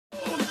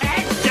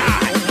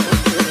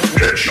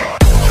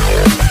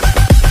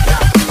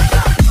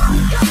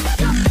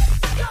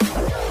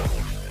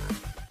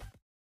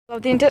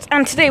Love the internet,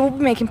 and today we'll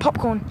be making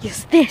popcorn.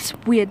 Yes, this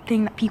weird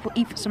thing that people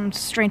eat for some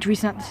strange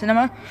reason at the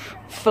cinema.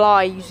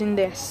 Fly using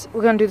this.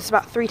 We're gonna do this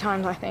about 3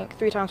 times, I think.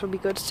 3 times will be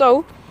good.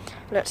 So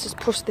let's just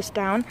push this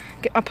down,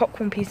 get my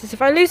popcorn pieces.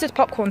 If I lose this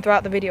popcorn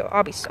throughout the video,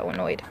 I'll be so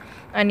annoyed.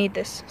 I need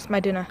this. It's my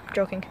dinner.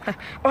 Joking.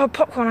 Oh,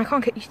 popcorn! I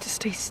can't get you to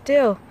stay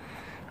still.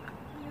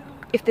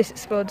 If this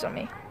explodes on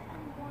me.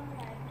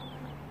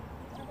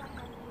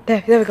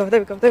 There we go.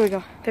 There we go. There we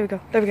go. There we go.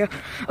 There we go.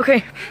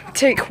 Okay,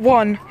 take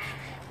 1.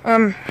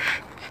 Come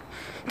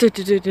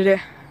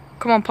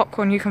on,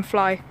 popcorn, you can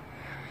fly.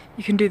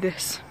 You can do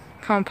this.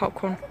 Come on,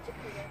 popcorn.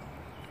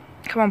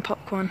 Come on,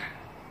 popcorn.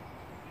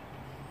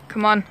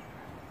 Come on.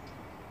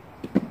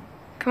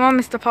 Come on,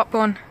 Mr.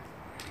 Popcorn.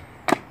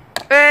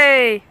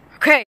 Hey!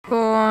 Okay.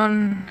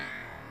 Popcorn.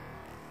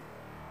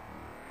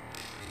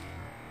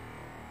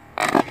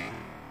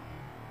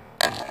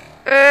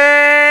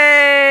 Hey!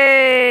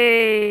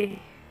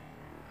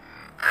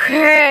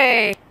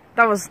 Okay.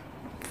 That was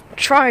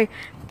try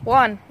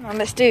 1. Now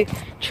let's do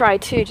try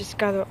 2. Just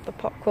gather up the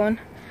popcorn.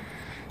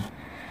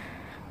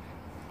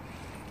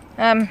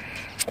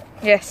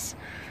 Yes.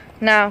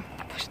 Now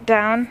push it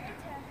down.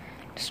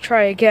 Let's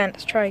try again.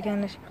 Let's try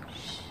again.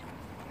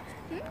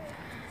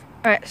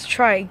 Alright, let's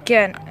try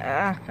again.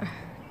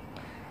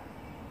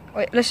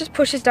 Wait, let's just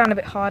push this down a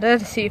bit harder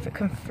to see if it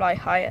can fly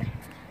higher.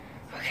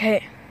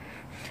 Okay.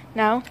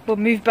 Now we'll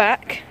move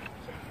back.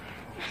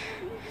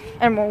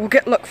 And we'll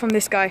get luck from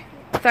this guy.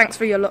 Thanks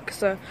for your luck,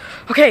 sir.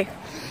 Okay.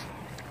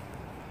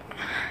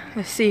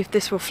 Let's see if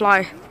this will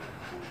fly.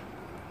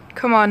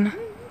 Come on.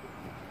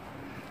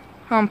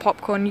 Come on,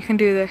 popcorn, you can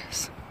do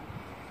this.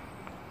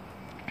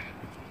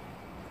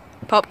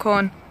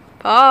 Popcorn.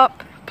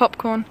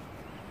 Popcorn.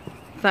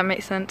 Does that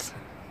make sense?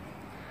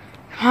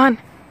 Come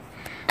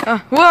on.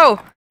 Whoa!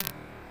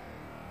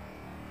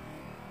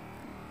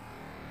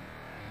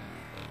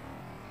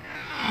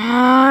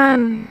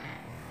 Come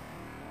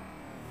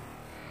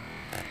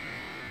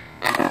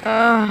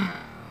on.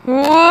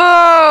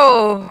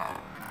 Whoa!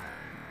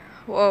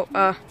 Whoa,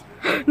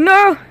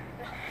 no!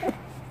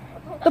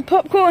 The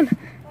popcorn!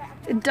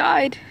 It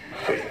died.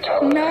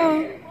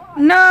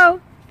 No!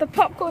 The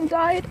popcorn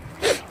died.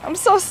 I'm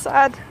so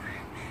sad.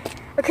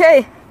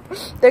 Okay,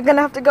 they're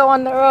gonna have to go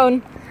on their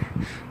own.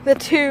 The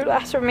 2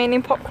 last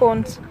remaining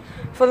popcorns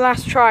for the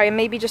last try, and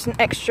maybe just an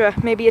extra,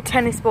 maybe a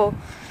tennis ball.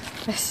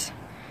 Let's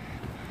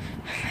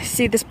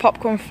see this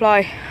popcorn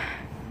fly.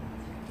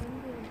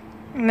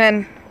 And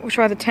then we'll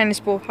try the tennis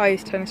ball,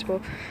 highest tennis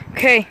ball.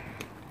 Okay.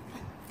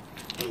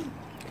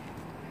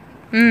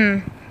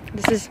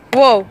 This is,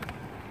 whoa.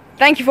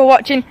 Thank you for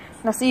watching,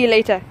 and I'll see you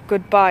later.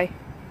 Goodbye.